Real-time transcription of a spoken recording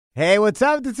Hey, what's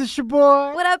up? This is your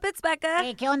boy. What up? It's Becca.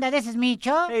 Hey, ¿qué onda? This is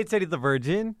Micho. Hey, it's Eddie the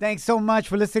Virgin. Thanks so much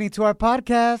for listening to our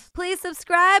podcast. Please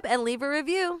subscribe and leave a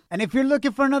review. And if you're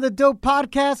looking for another dope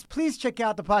podcast, please check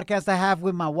out the podcast I have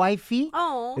with my wifey.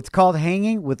 Oh. It's called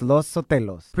Hanging with Los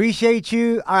Sotelos. Appreciate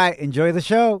you. All right, enjoy the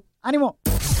show. Ánimo.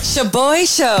 Shaboy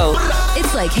Show.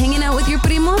 It's like hanging out with your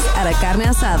primos at a carne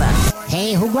asada.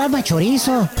 Hey, who grabbed my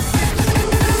chorizo?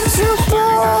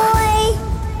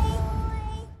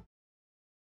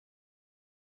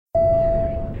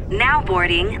 Now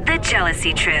boarding the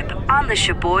Jealousy Trip on the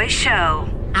Shaboy Show.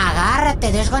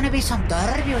 Agárrate, there's gonna be some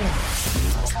turbulence.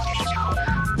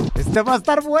 Este va a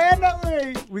estar bueno,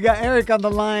 güey. We got Eric on the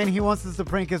line. He wants us to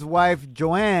prank his wife,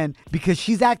 Joanne, because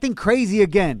she's acting crazy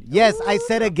again. Yes, I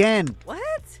said again. What?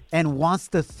 And wants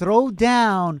to throw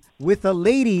down with a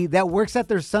lady that works at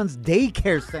their son's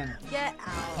daycare center. Get out.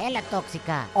 Hella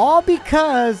tóxica. All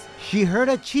because she heard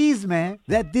a chisme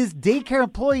that this daycare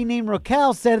employee named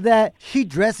Raquel said that she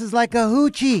dresses like a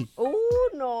hoochie. Oh,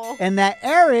 no. And that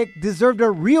Eric deserved a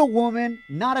real woman,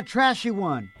 not a trashy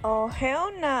one. Oh,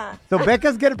 hell nah. So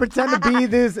Becca's going to pretend to be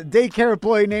this daycare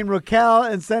employee named Raquel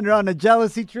and send her on a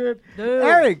jealousy trip. Dude.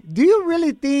 Eric, do you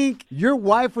really think your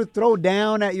wife would throw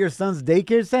down at your son's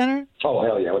daycare center? Oh,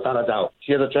 hell yeah, without a doubt.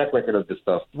 She has a track record of this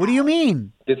stuff. What do you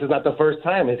mean? This is not the first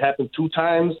time. It happened 2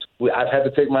 times. I've had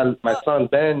to take my son,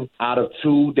 Ben, out of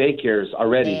 2 daycares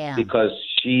already. Damn. Because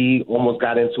she almost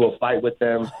got into a fight with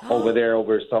them over there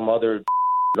over some other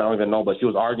I don't even know, but she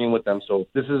was arguing with them. So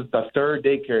this is the 3rd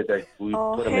daycare that we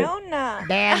Oh, put them in. hell nah.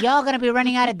 Damn, y'all gonna be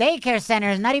running out of daycare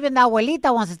centers. Not even the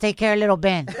abuelita wants to take care of little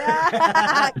Ben.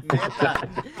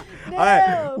 All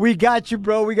right, we got you,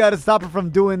 bro. We got to stop her from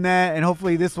doing that, and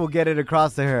hopefully this will get it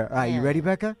across to her. All right, you ready,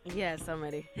 Becca? Yes, I'm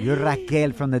ready. You're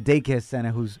Raquel from the daycare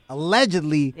center who's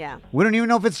allegedly, Yeah. we don't even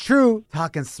know if it's true,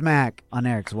 talking smack on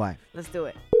Eric's wife. Let's do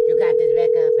it. You got this,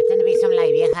 Becca. Pretend to be some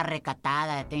like vieja recatada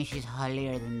that thinks she's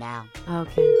holier than thou.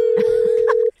 Okay.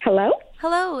 Hello?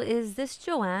 Hello, is this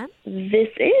Joanne? This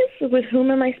is? With whom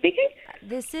am I speaking?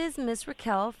 This is Miss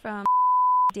Raquel from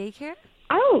daycare.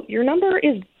 Oh, your number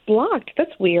is blocked.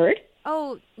 That's weird.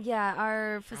 Oh, yeah,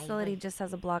 our facility just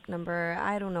has a block number.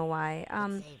 I don't know why.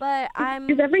 But I'm...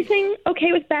 Is everything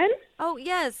okay with Ben? Oh,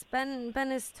 yes, Ben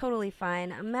is totally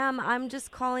fine. Ma'am, I'm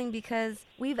just calling because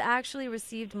we've actually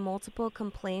received multiple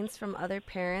complaints from other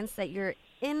parents that you're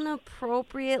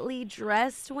inappropriately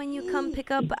dressed when you come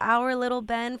pick up our little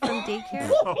Ben from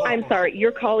daycare. I'm sorry,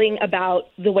 you're calling about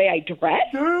the way I dress?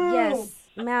 Yes.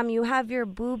 Ma'am, you have your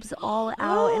boobs all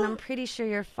out, and I'm pretty sure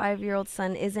your 5-year-old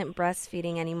son isn't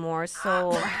breastfeeding anymore,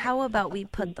 so how about we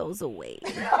put those away?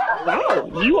 Wow,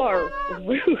 you are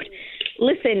rude.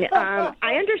 Listen,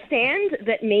 I understand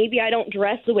that maybe I don't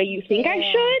dress the way you think I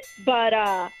should, but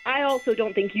I also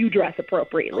don't think you dress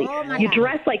appropriately. Oh, my You God.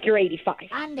 dress like you're 85.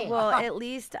 Ande. Well, at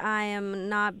least I am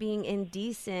not being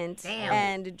indecent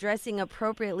and dressing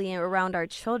appropriately around our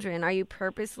children. Are you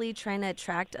purposely trying to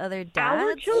attract other dads?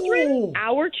 Our children?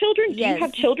 Our children? Do Yes. you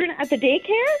have children at the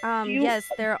daycare? Do you- Yes,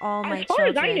 they're all my As far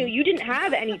children. as I knew, you didn't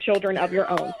have any children of your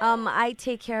own. I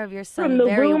take care of your son From the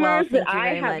very well. rumors Thank that you I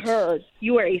very have much. heard,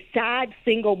 you are a sad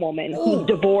single woman who's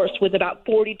divorced with about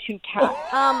 42 cats.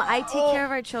 I take care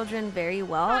of our children very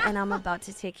well, and I'm about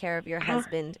to take care of your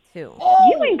husband too.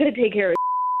 You ain't gonna take care of.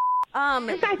 Um,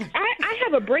 In fact, I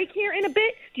have a break here in a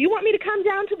bit. Do you want me to come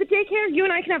down to the daycare? You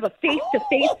and I can have a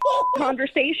face-to-face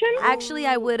conversation. actually,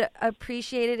 I would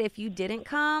appreciate it if you didn't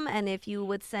come, and if you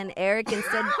would send Eric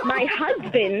instead. My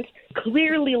husband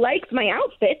clearly likes my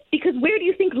outfit because where do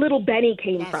you think little Benny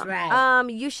came That's from? right.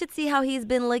 You should see how he's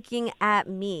been looking at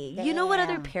me. You know what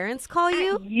other Damn. parents call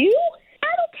you? You? I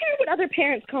don't care what other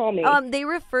parents call me. They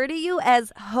refer to you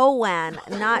as Hoan,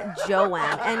 not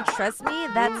Joanne. And trust me,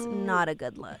 that's not a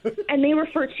good look. And they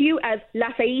refer to you as La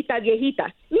Feita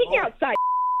Viejita. Meet me outside.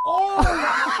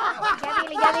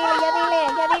 Ya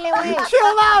dile, güey.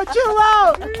 Chill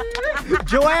out.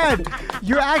 Joanne,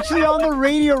 you're actually on the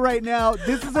radio right now.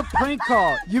 This is a prank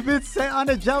call. You've been sent on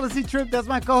a jealousy trip. That's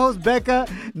my co-host, Becca,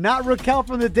 not Raquel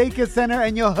from the daycare center,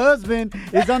 and your husband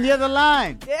is on the other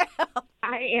line.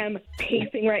 I am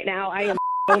pacing right now. I am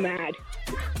so mad.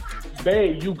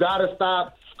 Babe, you got to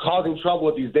stop causing trouble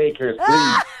at these daycares,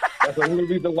 please. That's the only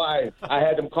reason why I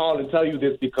had them call and tell you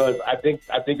this, because I think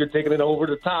you're taking it over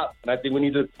the top, and I think we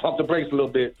need to pump the brakes a little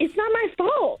bit. It's not my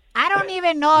fault. I don't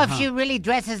even know if she really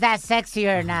dresses that sexy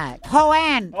or not.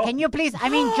 Joanne, can you please,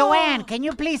 Joanne, can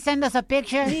you please send us a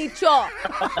picture? Micho.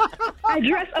 I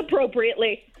dress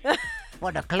appropriately.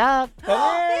 For the club.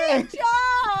 Hey.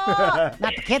 Not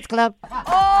the kids club.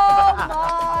 Oh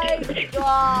my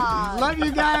God. Love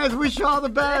you guys. Wish you all the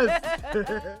best.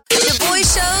 Shaboy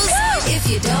Shows. If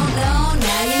you don't know,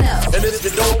 now you know. And if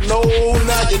you don't know,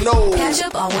 now you know. Catch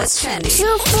up on what's trending.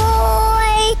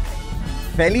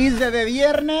 Feliz Bebe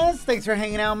Viernes. Thanks for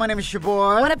hanging out. My name is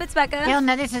Shaboy. What up, it's Becca. ¿Qué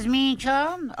onda? This is Micho.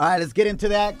 All right, let's get into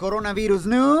that coronavirus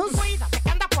news.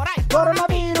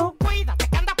 Coronavirus.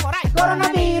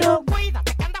 Coronavirus.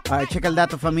 All right, check el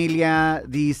dato, familia.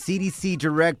 The CDC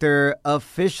director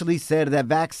officially said that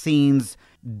vaccines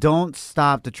don't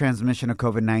stop the transmission of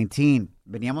COVID-19.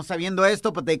 Veníamos sabiendo esto,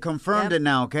 but they confirmed it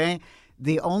now, okay?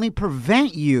 They only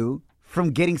prevent you from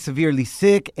getting severely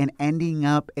sick and ending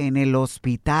up en el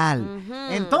hospital.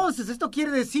 Entonces, esto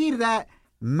quiere decir that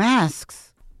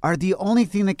masks are the only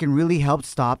thing that can really help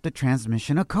stop the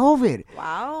transmission of COVID.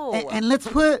 Wow. And let's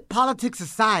put politics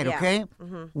aside, okay?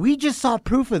 We just saw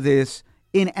proof of this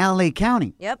in LA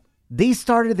County. Yep. They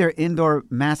started their indoor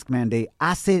mask mandate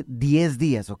hace 10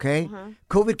 días, okay?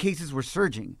 COVID cases were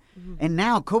surging. And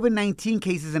now COVID-19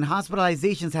 cases and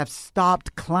hospitalizations have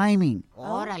stopped climbing.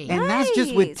 Órale. And that's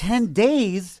just with 10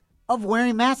 days of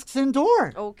wearing masks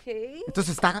indoor. Okay.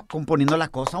 Entonces está componiendo la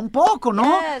cosa un poco, ¿no?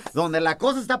 Yes. Donde la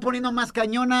cosa está poniendo más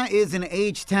cañona is in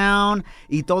H-Town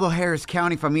y todo Harris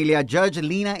County, familia. Judge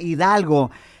Lina Hidalgo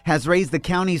has raised the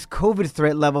county's COVID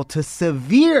threat level to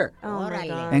severe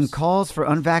and calls for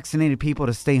unvaccinated people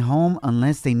to stay home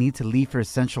unless they need to leave for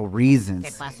essential reasons.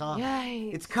 ¿Qué pasó?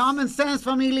 Yikes. It's common sense,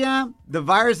 familia. The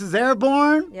virus is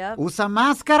airborne. Yep. Usa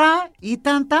máscara y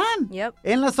tan tan. Yep.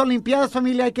 En las Olimpiadas,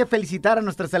 familia, hay que felicitar a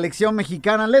nuestra selección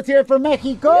mexicana. Let's hear it for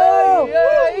México.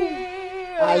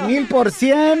 Al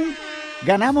 1000%.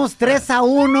 Ganamos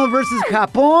 3-1 versus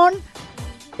Japón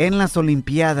en las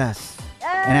Olimpiadas.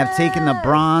 And have taken the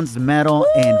bronze medal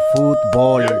in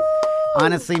football.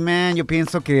 Honestly, man, yo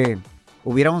pienso que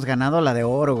hubiéramos ganado la de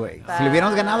oro, güey. Si le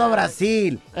hubiéramos ganado a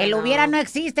Brasil. El hubiera no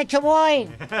existe, Choboy.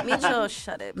 Micho,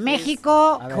 shut it.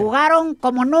 México jugaron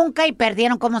como nunca y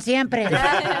perdieron como siempre.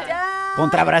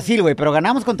 Contra Brasil, güey, pero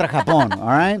ganamos contra Japón,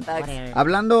 all right?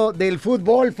 Hablando del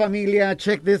fútbol, familia,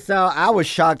 check this out. I was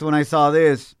shocked when I saw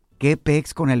this. ¿Qué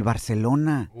pex con el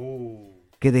Barcelona?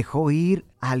 Que dejó ir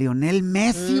a Lionel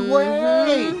Messi,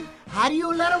 güey. How do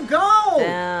you let him go?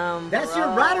 Damn, That's bro.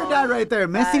 your ride or die right there.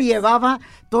 Messi llevaba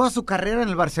toda su carrera en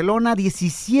el Barcelona,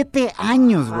 17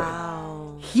 años, güey.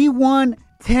 Wow. He won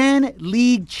 10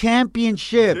 league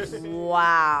championships.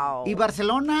 Wow. Y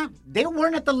Barcelona, they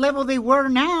weren't at the level they are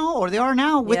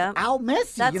now without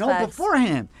Messi, That's facts. before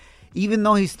him. Even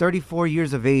though he's 34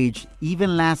 years of age,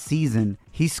 even last season,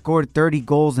 he scored 30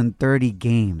 goals in 30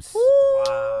 games.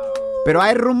 Pero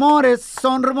hay rumores,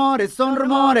 son rumores.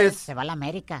 Se va a la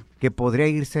América. Que podría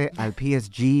irse al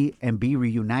PSG and be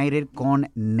reunited con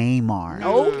Neymar.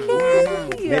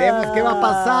 Okay. Veremos qué va a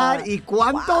pasar y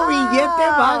cuánto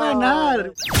billete va a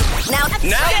ganar. Now,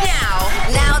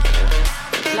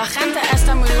 La gente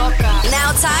está muy loca.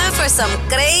 now time for some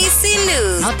crazy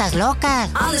news Notas locas.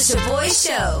 on the Shaboy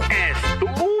Show.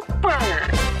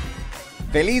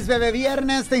 Feliz Bebe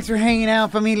Viernes. Thanks for hanging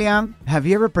out, familia. Have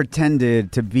you ever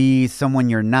pretended to be someone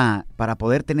you're not para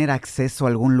poder tener acceso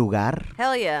a algún lugar?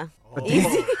 Hell yeah.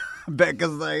 Easy.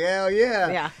 Becca's like, hell yeah.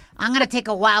 Yeah. I'm gonna take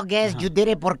a wild guess. You did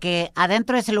it porque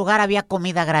adentro de ese lugar había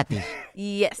comida gratis.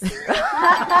 Yes.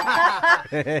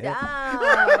 Damn.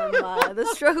 The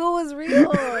struggle was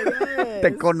real. Yes.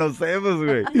 Te conocemos,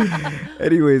 güey.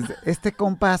 Anyways, este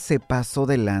compa se pasó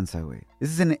de lanza, güey.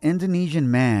 This is an Indonesian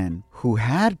man who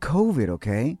had COVID,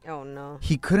 okay? Oh, no.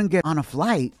 He couldn't get on a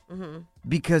flight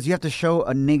because you have to show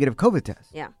a negative COVID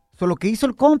test. Yeah. So lo que hizo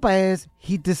el compa es,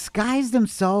 he disguised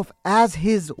himself as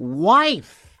his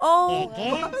wife. Oh,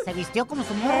 ¿Qué? ¿Se vistió como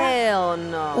su morra? hell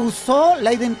no. Usó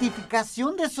la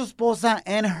identificación de su esposa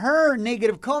and her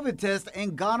negative COVID test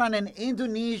and got on an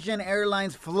Indonesian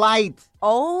Airlines flight.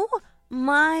 Oh,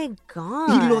 my God.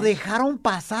 Y lo dejaron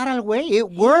pasar al güey.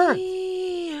 It worked.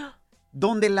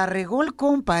 Donde la regó el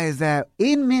compa is that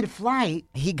in mid-flight,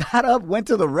 he got up, went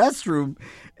to the restroom,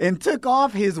 and took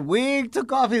off his wig,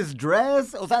 took off his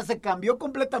dress. O sea, se cambió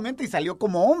completamente y salió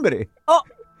como hombre. Oh.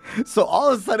 So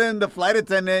all of a sudden, the flight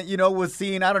attendant, was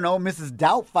seeing, I don't know, Mrs.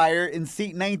 Doubtfire in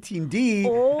seat 19D.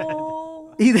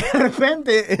 Oh. Y de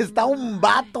repente está un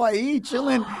vato ahí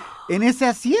chilling en ese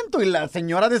asiento y la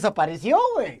señora desapareció,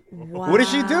 güey. What did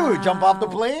she do? Jump off the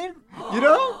plane? You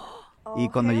know? Y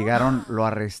cuando llegaron, lo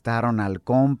arrestaron al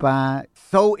compa.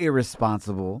 So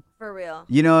irresponsible. For real.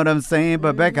 You know what I'm saying?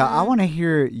 But Becca, I want to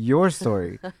hear your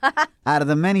story. Out of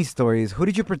the many stories, who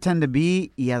did you pretend to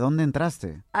be y a dónde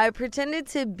entraste? I pretended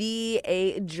to be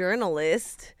a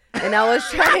journalist And I was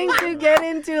trying to get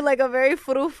into like a very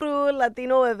frou-frou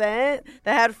Latino event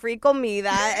that had free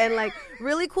comida and like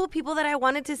really cool people that I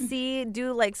wanted to see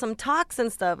do like some talks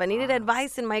and stuff. I needed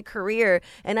advice in my career.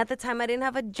 And at the time I didn't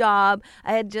have a job.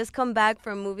 I had just come back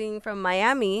from moving from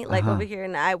Miami, like over here,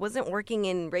 and I wasn't working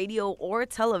in radio or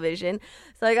television.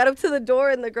 So I got up to the door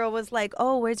and the girl was like,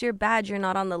 "Oh, where's your badge? You're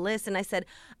not on the list." And I said,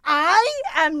 "I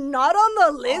am not on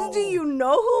the list. Do you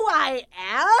know who I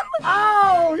am?"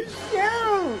 Oh,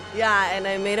 shoot. Yeah, and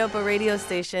I made up a radio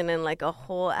station and like a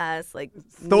whole ass like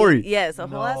story. Yes, a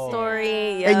whole ass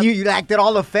story. Yep. And you acted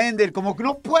all offended, como que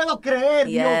no puedo creer,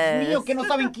 Yes. Dios mío, que no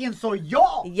saben quién soy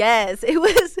yo. Yes, it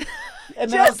was. And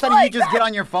then all of a just sudden like you just get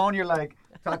on your phone, you're like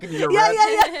talking to your rep.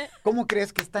 Yeah. ¿Cómo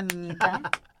crees que esta niñita,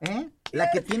 la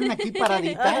que tienen aquí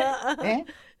paradita,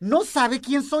 no sabe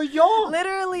quién soy yo?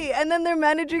 Literally. And then their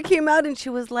manager came out and she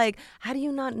was like, "How do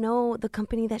you not know the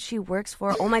company that she works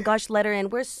for? Oh my gosh, let her in.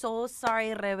 We're so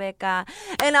sorry, Rebecca."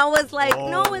 And I was like,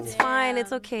 "No, it's fine.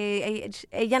 It's okay.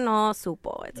 Ella no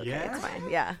supo. It's okay. It's fine."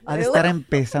 Yeah. Ha de estar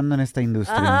empezando en esta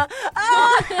industria.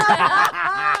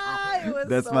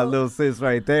 That's my little sis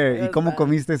right there. ¿Y cómo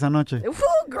comiste esa noche?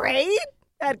 Great.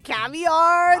 Had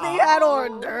caviar. They had hors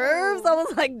d'oeuvres. I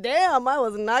was like, damn, I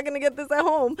was not going to get this at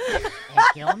home.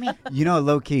 You know,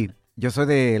 low key, yo soy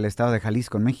del estado de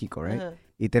Jalisco, en México, right?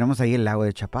 Y tenemos ahí el lago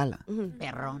de Chapala.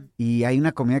 Perrón. Y hay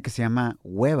una comida que se llama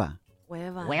hueva.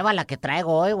 Hueva la que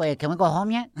traigo hoy, güey. Can we go home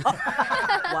yet?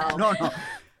 Wow. No.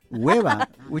 Hueva,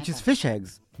 which is fish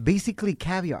eggs. Basically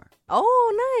caviar.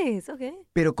 Oh, nice. Okay.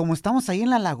 Pero como estamos ahí en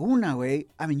la laguna, güey,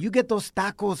 I mean, you get those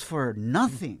tacos for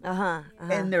nothing.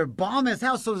 And they're bomb as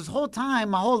hell. So this whole time,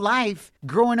 my whole life,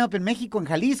 growing up in Mexico, en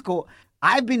Jalisco,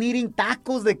 I've been eating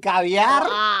tacos de caviar.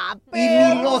 Y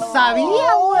ni lo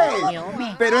sabía,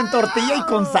 güey. Pero en tortilla y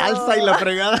con salsa y la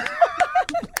fregada.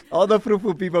 All the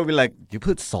frufu people will be like, "You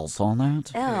put salsa on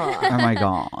that?" Ew. Oh my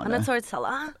God. On a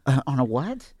tortilla? On a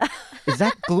what? Is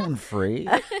that gluten-free?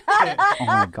 Oh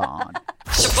my God.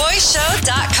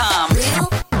 ShaboyShow.com.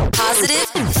 Real,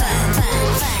 positive,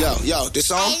 fun. Yo, this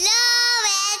song?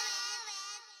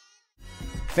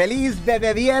 Feliz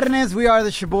Bebe Viernes. We are the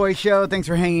Shaboy Show. Thanks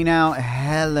for hanging out.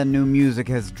 Hella new music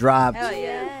has dropped. Hell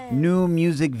yeah. New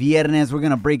music Viernes. We're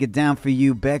going to break it down for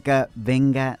you. Becca,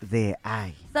 venga de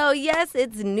ahí. So, yes,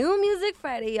 it's New Music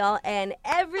Friday, y'all, and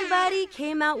everybody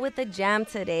came out with a jam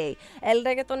today. El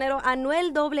reggaetonero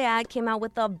Anuel AA came out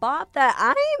with a bop that I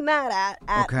ain't mad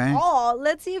at all.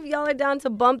 Let's see if y'all are down to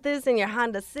bump this in your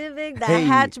Honda Civic, that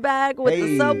hatchback with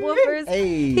the subwoofers.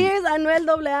 Here's Anuel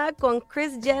AA con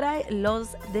Chris Jedi, Los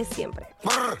de Siempre.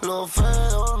 Los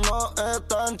feos no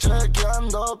están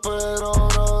chequeando, pero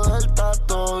brother, está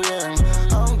todo bien.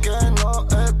 Aunque no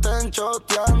estén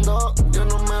choteando, yo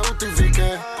no me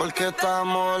justifique, porque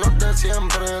estamos los de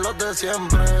siempre, los de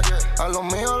siempre. A los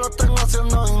míos los tengo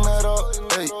haciendo dinero.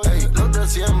 Ey, ey, los de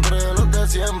siempre, los de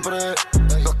siempre.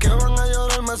 Los que van a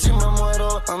llorarme si me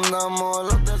muero,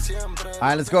 andamos los de siempre. All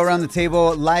right, let's go around the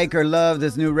table. Like or love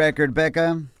this new record,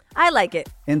 Becca? I like it.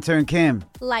 Intern Kim?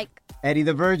 Like. Eddie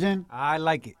the Virgin? I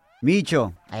like it.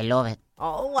 Micho? I love it.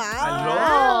 Oh, wow.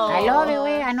 I love it,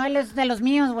 güey. Anuel es de los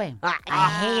míos, güey. I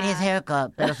hate his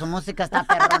haircut, pero su música está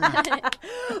perrona.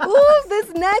 Ooh, this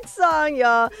next song,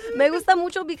 y'all. Me gusta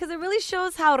mucho because it really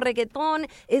shows how reggaeton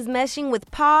is meshing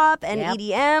with pop and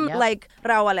EDM. Like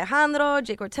Raúl Alejandro,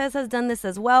 Jay Cortez has done this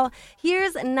as well.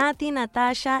 Here's Nati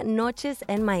Natasha, Noches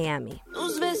en Miami.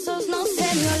 Tus besos no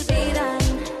se me olvidan.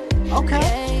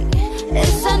 Okay.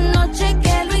 Esa noche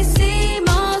que lo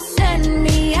hicimos en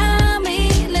Miami,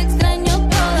 le extraño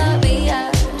todavía.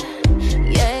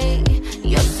 Yeah.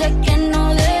 Yo sé que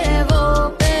no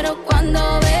debo, pero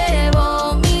cuando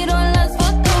bebo miro las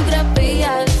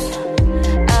fotografías.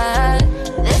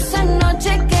 De esa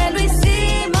noche que lo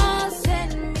hicimos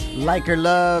en Miami. Like or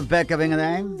love, Becca, venga de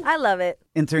ahí. I love it.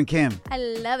 Intern Kim? I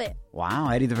love it. Wow,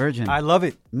 Eddie the Virgin. I love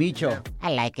it. Micho?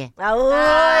 I like it. Oh,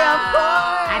 of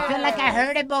course. I feel like I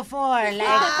heard it before,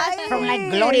 like from like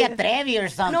Gloria Trevi or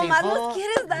something. Nomás nos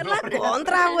quieres dar la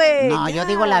contra, güey. No, yo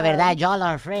digo la verdad. Y'all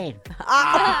are afraid.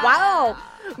 Wow.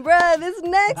 Bruh, this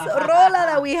next rola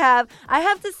that we have, I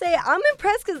have to say, I'm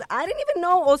impressed because I didn't even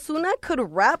know Ozuna could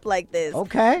rap like this.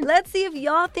 Okay. Let's see if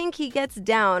y'all think he gets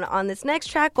down on this next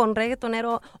track con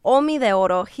reggaetonero Omi de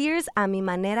Oro. Here's A Mi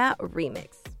Manera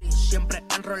Remix. Siempre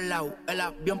enrolado, el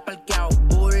avión parqueado,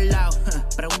 burlao.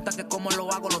 Pregunta que cómo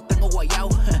lo hago, lo tengo guayao.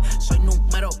 Soy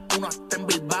número 1 hasta en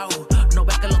Bilbao. No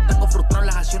ves que lo tengo frustrado,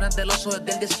 las acciones del oso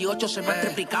desde el 18 se me han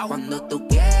triplicado. Cuando tú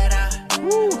quieras,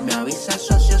 me avisas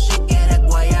socio si quieres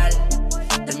guayar.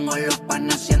 Tengo los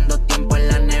panas haciendo tiempo en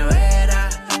la nevera,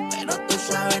 pero tú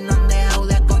sabes no han dejado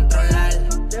de controlar.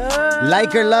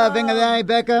 Like or love, venga de ahí,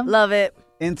 Becca. Love it.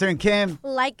 Intern Kim.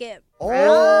 Like it.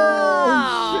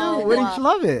 Oh, shoot. Why didn't you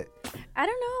love it? I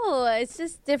don't know. It's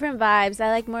just different vibes. I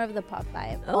like more of the pop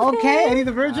vibe. Okay, Eddie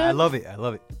the Virgin? I love it.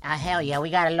 Ah, hell yeah, we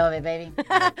gotta love it, baby.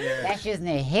 That shit's in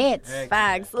the hits.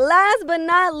 Facts. Last but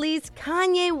not least,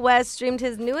 Kanye West streamed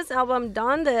his newest album,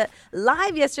 Donda,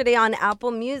 live yesterday on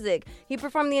Apple Music. He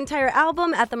performed the entire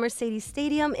album at the Mercedes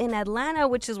Stadium in Atlanta,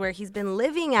 which is where he's been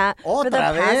living at for the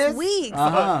past weeks.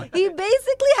 He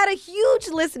basically had a huge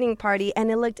listening party,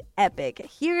 and it looked epic.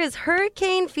 Here is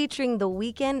Hurricane featuring The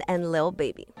Weeknd and Lil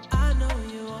Baby.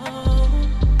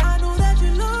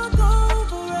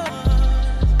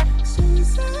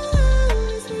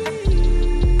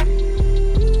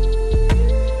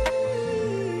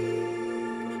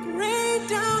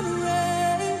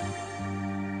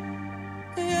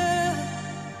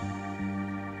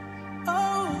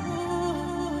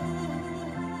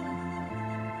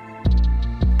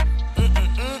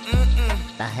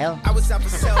 The hell? I was up for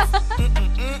sale.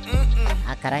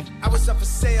 Ah, caray. I was up for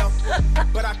sale,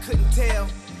 but I couldn't tell.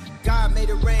 God made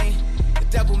it rain, the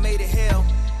devil made it hell.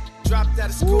 Dropped out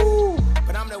of school,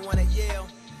 but I'm the one at Yale.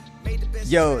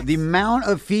 Yo, the amount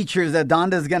of features that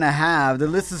Donda's gonna have, the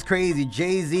list is crazy.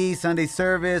 Jay-Z, Sunday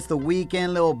Service, The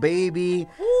Weeknd, Lil Baby,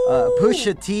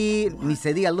 Pusha T, ni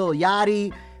se diga Lil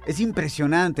Yachty. Es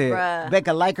impresionante. Bruh.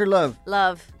 Becca, like or love?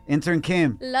 Love. Intern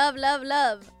Kim. Love, love,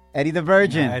 love. Eddie the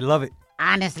Virgin. I love it.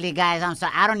 Honestly, guys, I'm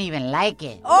sorry. I don't even like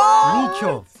it.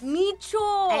 Micho.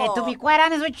 Micho. To be quite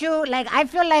honest with you, like, I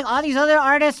feel like all these other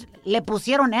artists le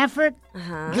pusieron effort.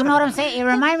 You know what I'm saying? It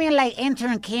reminds me of like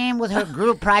Intern Kim with her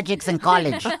group projects in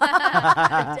college. Her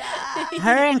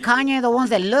and Kanye are the ones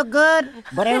that look good,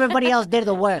 but everybody else did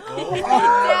the work.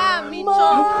 Damn,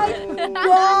 Micho. My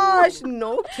gosh,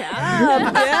 no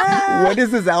cap. Yeah. When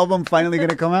is this album finally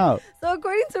gonna come out? So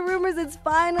according to rumors, it's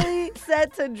finally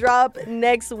set to drop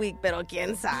next week, pero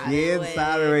quién sabe. Quién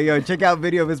sabe, yo. Check out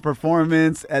video of his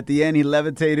performance. At the end, he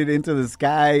levitated into the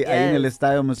sky. Ahí en el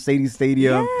estadio Mercedes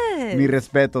Stadium. Yes. Mi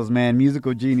respetos, man.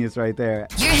 Musical genius right there.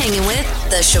 You're hanging with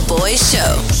The Shaboy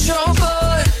Show.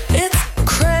 Shaboy, it's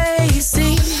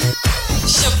crazy.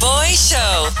 Shaboy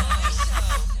Show.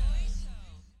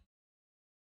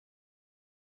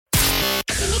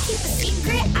 Can you keep a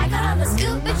secret? I got all the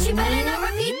scoop, but you better not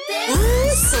repeat this. Ooh,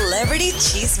 Celebrity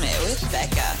Cheesemate with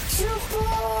Becca.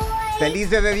 Feliz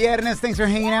Bebé Viernes. Thanks for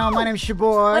hanging out. My name's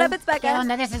Shaboy. What up, it's Becca. ¿Qué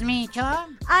onda? This is Micho.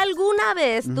 ¿Alguna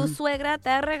vez tu suegra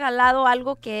te ha regalado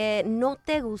algo que no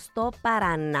te gustó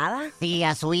para nada? Sí,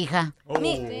 a su hija.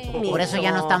 Mi- Por eso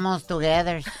ya no estamos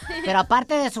together. Pero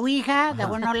aparte de su hija, that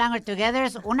we're no longer together,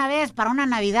 una vez para una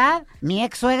Navidad, mi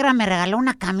ex suegra me regaló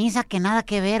una camisa que nada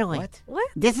que ver, güey. What?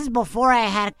 This is before I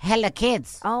had hella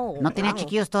kids. Oh, No tenía wow.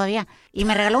 chiquillos todavía. Y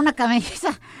me regaló una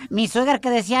camisa, mi suegra que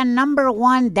decía number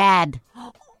one dad.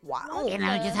 Wow. And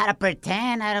I just had to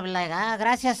pretend. I'd be like,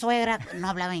 gracias, suegra. No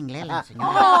hablaba inglés la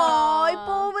señora. Ay,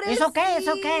 pobre. It's okay, it's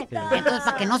okay. Entonces,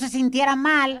 para que no se sintiera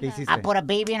mal, ¿Qué hiciste? I put a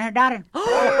baby in her daughter.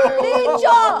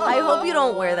 I hope you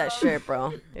don't wear that shirt,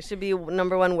 bro. It should be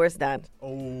number one worst dad.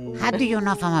 How do you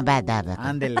know if I'm a bad dad, Becca?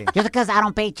 Ándele. Just because I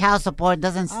don't pay child support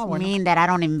doesn't mean that I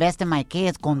don't invest in my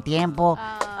kids con tiempo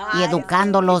y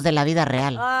educándolos de la vida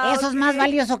real. Eso es más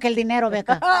valioso que el dinero,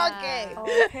 Becca. Okay.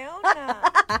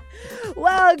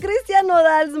 Well, Cristian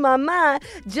Nodal's mamá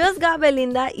just got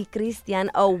Belinda y Cristian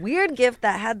a weird gift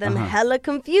that had them hella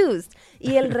confused.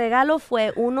 Y el regalo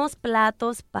fue unos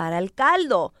platos para el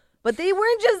caldo. But they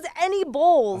weren't just any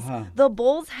bowls. The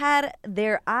bowls had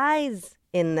their eyes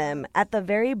in them at the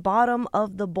very bottom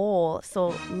of the bowl.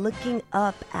 So looking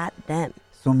up at them.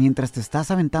 So, mientras te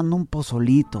estás aventando un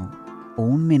pozolito o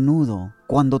un menudo,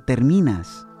 cuando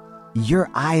terminas, your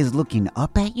eye is looking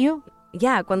up at you?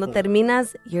 Yeah, cuando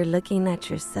terminas, you're looking at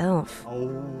yourself. In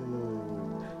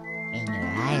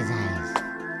your eyes.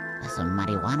 That's some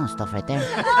marijuana stuff right there.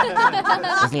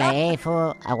 It's like, hey,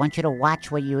 fool, I want you to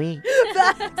watch what you eat.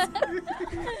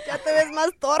 Ya te ves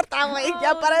más torta, güey.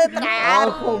 Ya para de tragar.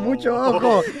 Ojo, mucho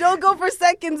ojo. Don't go for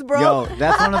seconds, bro. Yo,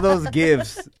 that's one of those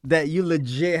gifts that you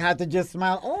legit have to just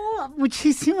smile. Oh,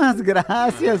 muchísimas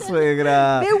gracias,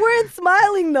 suegra. They weren't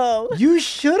smiling, though. You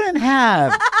shouldn't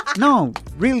have. No,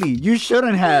 really, you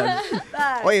shouldn't have.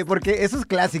 Oye, porque eso es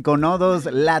clásico, ¿no? Those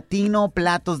Latino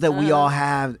platos that we all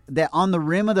have, that on the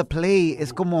rim of the plate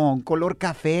es como color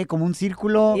café, como un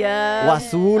círculo, Yeah. o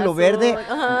azul, o verde.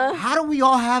 Uh-huh. How do we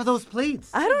all have those plates?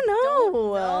 I don't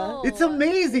know. It's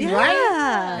amazing, Yeah.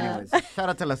 right? Anyways, shout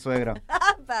out to la suegra.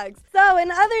 Facts. So,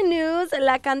 in other news,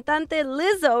 la cantante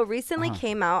Lizzo recently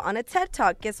came out on a TED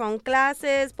Talk, que son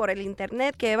clases por el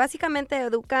internet que básicamente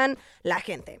educan la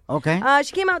gente. Okay.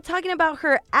 She came out talking about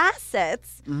her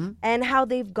assets and how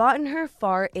they've gotten her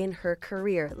far in her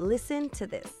career. Listen to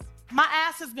this. My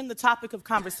ass has been the topic of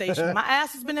conversation. My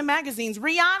ass has been in magazines.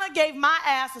 Rihanna gave my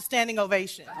ass a standing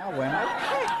ovation. Oh, bueno.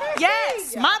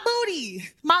 Yes, my booty.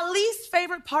 My least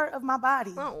favorite part of my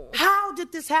body. Oh. How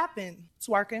did this happen?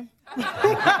 Twerking. Through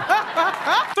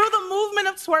the movement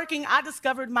of twerking, I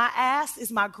discovered my ass is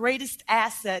my greatest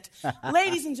asset.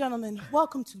 Ladies and gentlemen,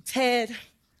 welcome to TED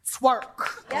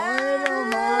Twerk.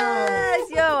 Yes,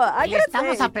 yo, I ¿Y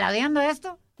estamos aplaudiendo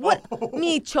esto?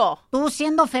 Nicho. Tú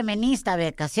siendo feminista,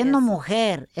 Becca, siendo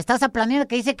mujer, ¿estás aplaudiendo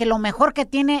que dice que lo mejor que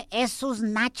tiene es sus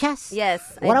nachas? Yes,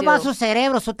 What I do. about su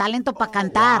cerebro, su talento para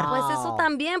cantar? Pues eso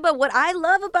también, but what I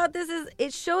love about this is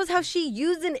it shows how she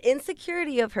used an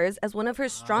insecurity of hers as one of her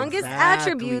strongest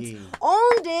attributes,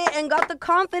 owned it, and got the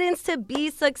confidence to be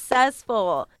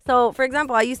successful. So, for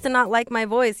example, I used to not like my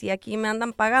voice, y aquí me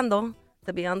andan pagando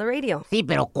to be on the radio. Sí,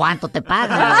 pero ¿cuánto te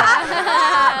pagan?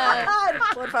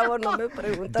 Por favor, no me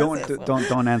preguntas eso.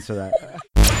 Don't answer that.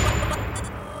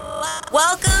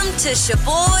 Welcome to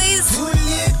Shaboy's Too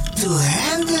lit to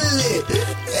handle it.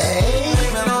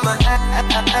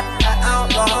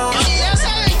 Ya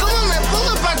saben cómo me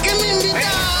pongo, ¿para qué me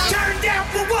invitan? Turn down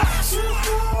for what?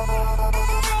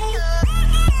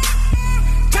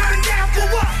 Turn down for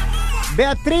what?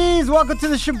 Beatriz, welcome to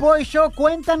the Shaboy Show.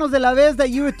 Cuéntanos de la vez that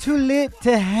you were too lit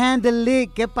to handle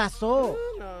it. ¿Qué pasó?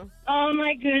 Oh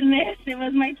my goodness, it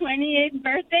was my 28th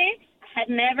birthday. I had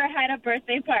never had a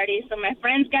birthday party, so my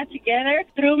friends got together,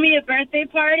 threw me a birthday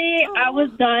party. I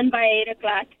was done by 8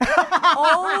 o'clock.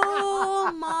 Oh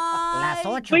my. Las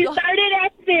 8. We started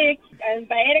at 6, and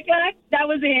by 8 o'clock, that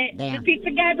was it. Damn. The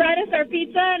pizza guy brought us our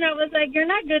pizza, and I was like, you're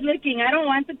not good looking. I don't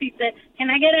want the pizza. Can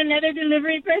I get another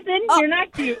delivery person? You're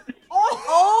not cute.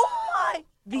 Oh my.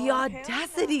 The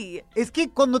audacity. Es que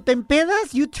cuando te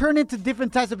empedas, you turn into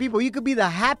different types of people. You could be the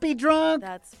happy drunk,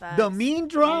 That's facts. the mean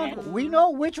drunk. We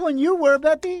know which one you were,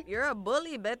 Betty. You're a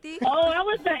bully, Betty. Oh, I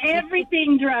was the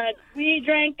everything drunk. We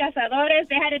drank cazadores.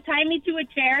 They had to tie me to a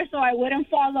chair so I wouldn't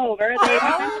fall over. They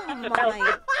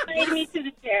tied me to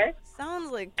the chair.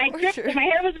 Sounds like I torture. tripped. My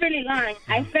hair was really long.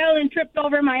 I fell and tripped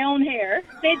over my own hair.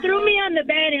 They threw me on the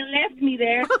bed and left me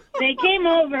there. They came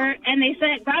over and they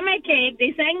brought my cake.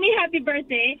 They sang me happy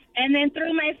birthday and then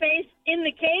threw my face in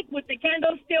the cake with the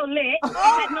candle still lit.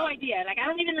 I had no idea. Like, I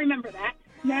don't even remember that.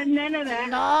 None of that.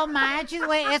 No manches,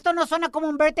 güey. Esto no suena como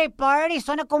un birthday party,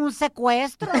 suena como un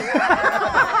secuestro.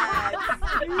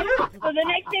 So the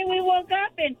next day we woke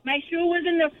up and my shoe was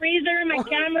in the freezer, my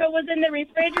camera was in the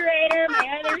refrigerator,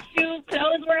 my other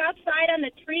clothes were outside on the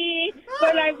tree.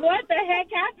 We're like, what the heck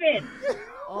happened?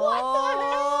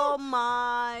 Oh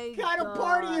my What kind of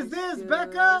party is this, dude.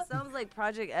 Becca? Sounds like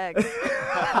Project X.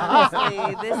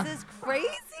 Honestly, this is crazy.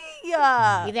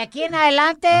 Y de aquí en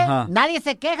adelante, Ajá. nadie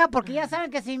se queja porque ya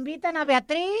saben que si invitan a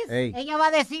Beatriz, Ey. ella va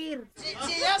a decir. Si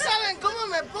ya saben cómo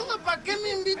me pongo, ¿para qué me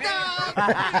invitan?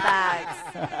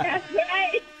 That's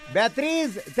right.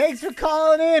 Beatriz, thanks for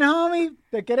calling in, homie.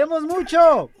 Te queremos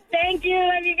mucho. Thank you.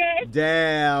 Love you guys.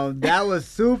 Damn, that was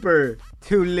super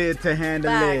too lit to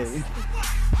handle it.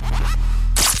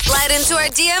 Slide into our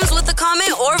DMs with a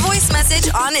comment or voice message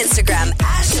on Instagram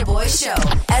at Shaboy Show.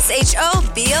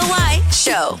 SHOBOY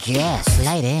Show. Yes,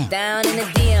 slide in. Down in the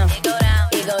DM. It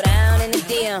go down in the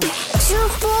DM.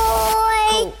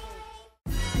 Shaboy.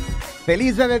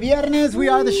 Feliz Bebe Viernes. We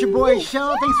are the Shaboy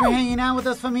Show. Thanks for hanging out with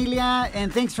us, familia.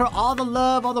 And thanks for all the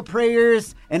love, all the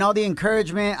prayers, and all the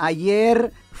encouragement. Ayer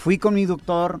fui con mi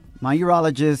doctor, my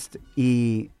urologist,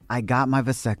 y I got my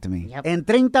vasectomy. Yep. En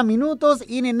 30 minutos,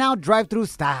 in and out, drive-through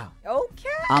style. Okay.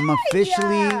 I'm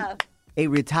officially a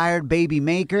retired baby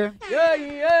maker.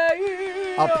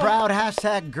 A proud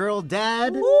hashtag girl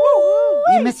dad.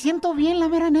 Y me siento bien, la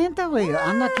mera neta, güey.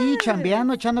 Ando aquí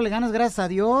chambeando, echándole ganas, gracias a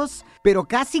Dios. Pero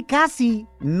casi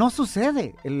no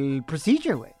sucede el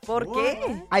procedure, güey. ¿Por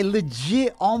qué? I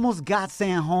legit almost got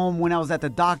sent home when I was at the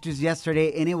doctor's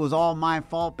yesterday, and it was all my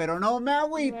fault, pero no me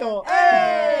agüito.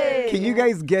 Hey! Can you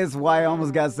guys guess why I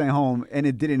almost got sent home and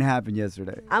it didn't happen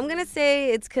yesterday? I'm going to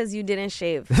say it's because you didn't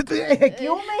shave ¿Qué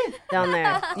hombre? down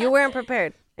there. You weren't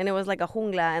prepared. And it was like a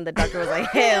jungla, and the doctor was like,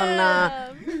 hell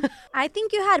nah. I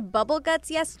think you had bubble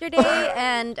guts yesterday,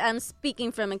 and I'm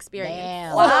speaking from experience.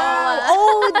 Damn.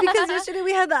 Oh, because yesterday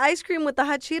we had the ice cream with the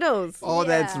hot Cheetos. Oh,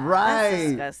 that's That's right.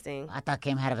 disgusting. I thought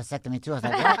Kim had a vasectomy too. I was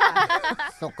like,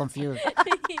 what? So confused.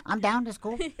 I'm down. That's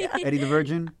cool. Eddie the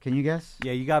Virgin, can you guess?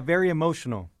 Yeah, you got very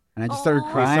emotional. And I just started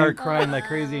You crying. started crying like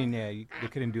crazy, and yeah, you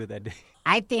couldn't do it that day.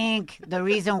 I think the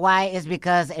reason why is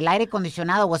because el aire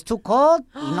acondicionado was too cold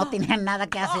y no tenían nada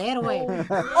que hacer, güey.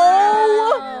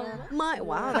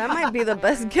 Wow, that might be the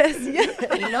best guess yet.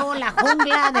 Y luego la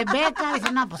jungla de Becca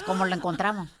dice, no, pues como lo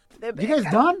encontramos. You guys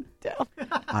done? All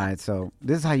right, so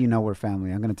this is how you know we're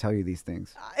family. I'm going to tell you these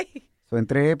things. So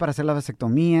entré para hacer la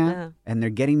vasectomía, and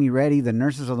they're getting me ready. The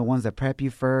nurses are the ones that prep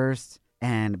you first.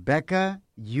 And Becca,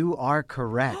 you are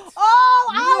correct.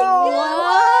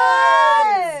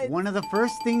 One of the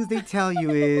first things they tell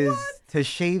you is to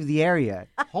shave the area.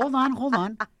 Hold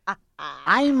on.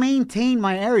 I maintain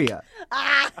my area.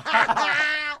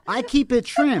 I keep it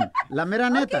trim. La mera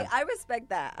neta. Okay, I respect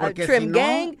that. Porque Trim si no,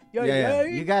 gang. Yeah.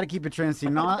 You got to keep it trim. Si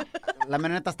no, la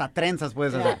mera neta hasta trenzas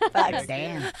puedes hacer.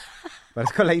 Damn.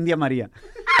 Parezco la India María.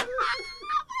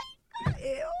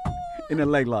 In a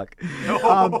leg lock.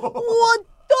 What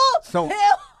the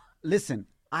hell? Listen,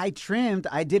 I trimmed.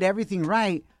 I did everything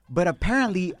right. But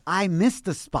apparently, I missed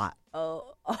the spot.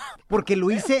 Porque lo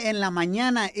hice en la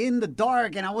mañana in the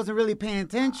dark and I wasn't really paying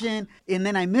attention. And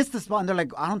then I missed the spot. And they're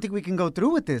like, I don't think we can go through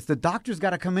with this. The doctor's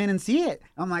got to come in and see it.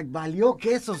 I'm like, valió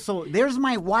queso. So there's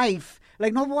my wife.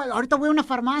 Like, no, boy, ahorita voy a una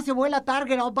farmacia, voy a la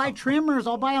Target. I'll buy trimmers.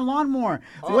 I'll buy a lawnmower.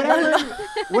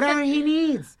 Whatever he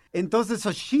needs. Entonces,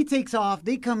 so she takes off.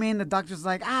 They come in. The doctor's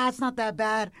like, it's not that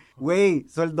bad.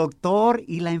 Wait, so el doctor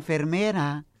y la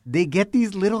enfermera, they get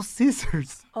these little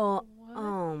scissors. Oh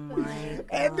my God.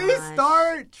 And they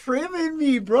start trimming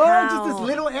me, bro. Just this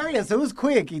little area. So it was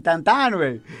quick. Y tan,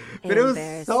 güey. But it was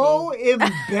so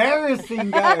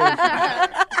embarrassing, guys.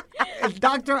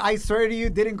 Doctor, I swear to you,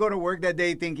 didn't go to work that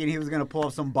day thinking he was going to pull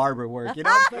off some barber work. You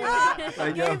know what I'm saying?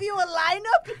 Like, Gave you a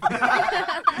lineup?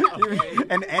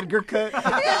 An Edgar cut.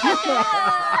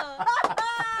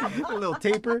 A little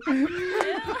taper.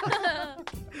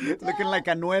 Looking like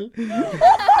Anuel.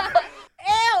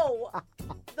 Ew!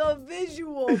 The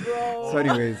visual, bro. So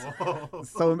anyways,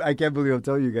 I can't believe I'm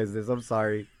telling you guys this. I'm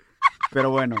sorry.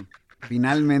 Pero bueno,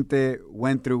 finalmente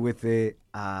went through with it.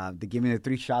 They gave me the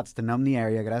 3 shots to numb the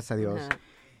area, gracias a Dios.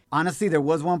 Honestly, there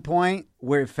was one point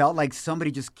where it felt like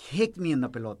somebody just kicked me in the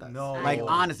pelota. No. Like,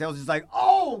 honestly, I was just like,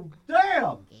 oh,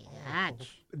 damn.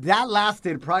 That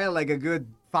lasted probably like a good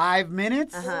 5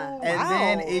 minutes. And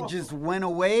then it just went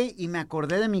away. Y me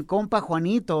acordé de mi compa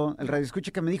Juanito, el radio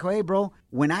escucha que me dijo, hey, bro,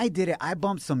 when I did it, I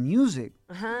bumped some music.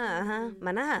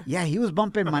 Maná. Yeah, he was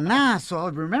bumping Maná, so I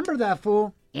remember that,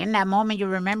 fool. In that moment, you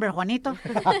remember Juanito?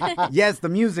 Yes, the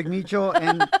music, Micho.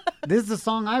 And this is the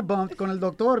song I bumped con el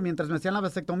doctor mientras me hacían la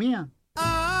vasectomía.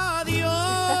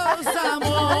 Adiós,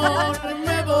 amor,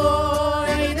 me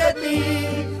voy de ti.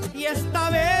 Y esta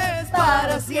vez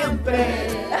para siempre.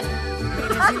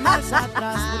 Pero sin marcha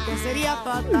atrás, porque sería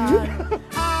fatal.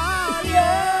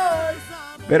 Adiós.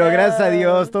 Pero gracias a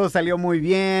Dios, todo salió muy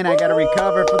bien. I got to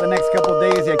recover for the next couple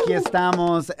days. Y aquí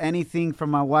estamos. Anything from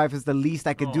my wife is the least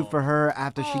I could do for her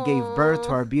after she gave birth to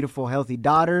our beautiful, healthy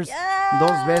daughters.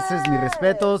 Dos veces, mis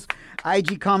respetos.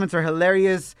 IG comments are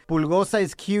hilarious. Pulgosa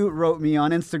is cute, wrote me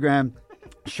on Instagram.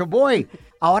 Shoboy,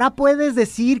 ahora puedes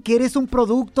decir que eres un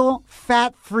producto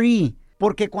fat-free.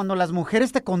 Porque cuando las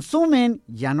mujeres te consumen,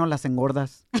 ya no las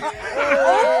engordas.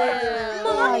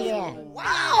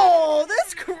 Wow,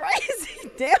 that's crazy.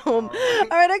 Damn. All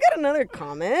right, I got another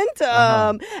comment.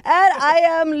 And I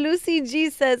am Lucy G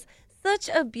says, such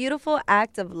a beautiful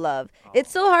act of love.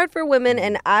 It's so hard for women,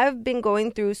 and I've been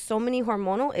going through so many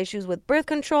hormonal issues with birth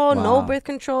control, no birth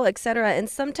control, etc. And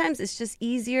sometimes it's just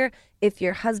easier if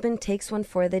your husband takes one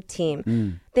for the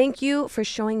team. Thank you for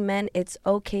showing men it's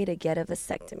okay to get a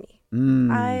vasectomy.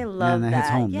 I love that. Hits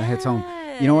home. That hits home.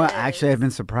 You know what? Actually, I've been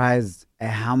surprised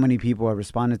at how many people have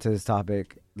responded to this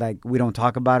topic. Like, we don't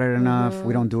talk about it enough.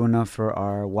 We don't do enough for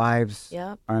our wives,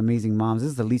 our amazing moms.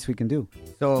 This is the least we can do.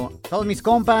 So, todos mis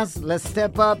compas, let's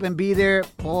step up and be there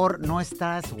por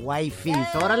nuestras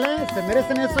wifis. Órale, se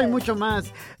merecen eso y mucho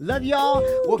más. Love y'all.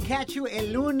 We'll catch you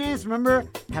el lunes. Remember,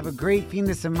 have a great fin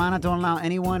de semana. Don't allow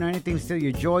anyone or anything to steal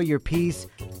your joy, your peace,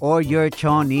 or your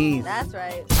chonies. That's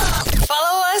right.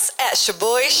 Follow us at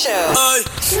Shaboy Show.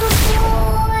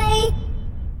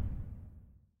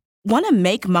 Want to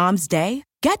make Mom's Day?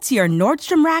 Get to your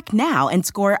Nordstrom Rack now and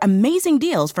score amazing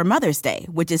deals for Mother's Day,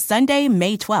 which is Sunday,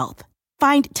 May 12th.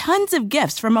 Find tons of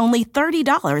gifts from only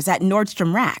 $30 at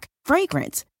Nordstrom Rack.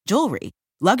 Fragrance, jewelry,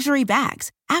 luxury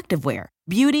bags, activewear,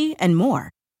 beauty, and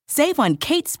more. Save on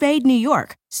Kate Spade New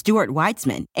York, Stuart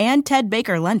Weitzman, and Ted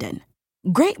Baker London.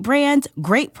 Great brands,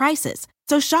 great prices.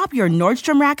 So shop your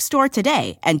Nordstrom Rack store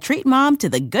today and treat Mom to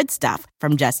the good stuff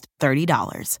from just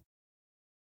 $30.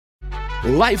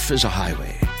 Life is a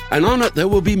highway, and on it there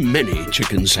will be many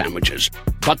chicken sandwiches.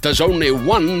 But there's only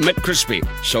one McCrispy.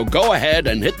 So go ahead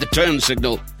and hit the turn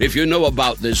signal if you know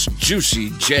about this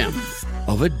juicy gem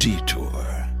of a detour.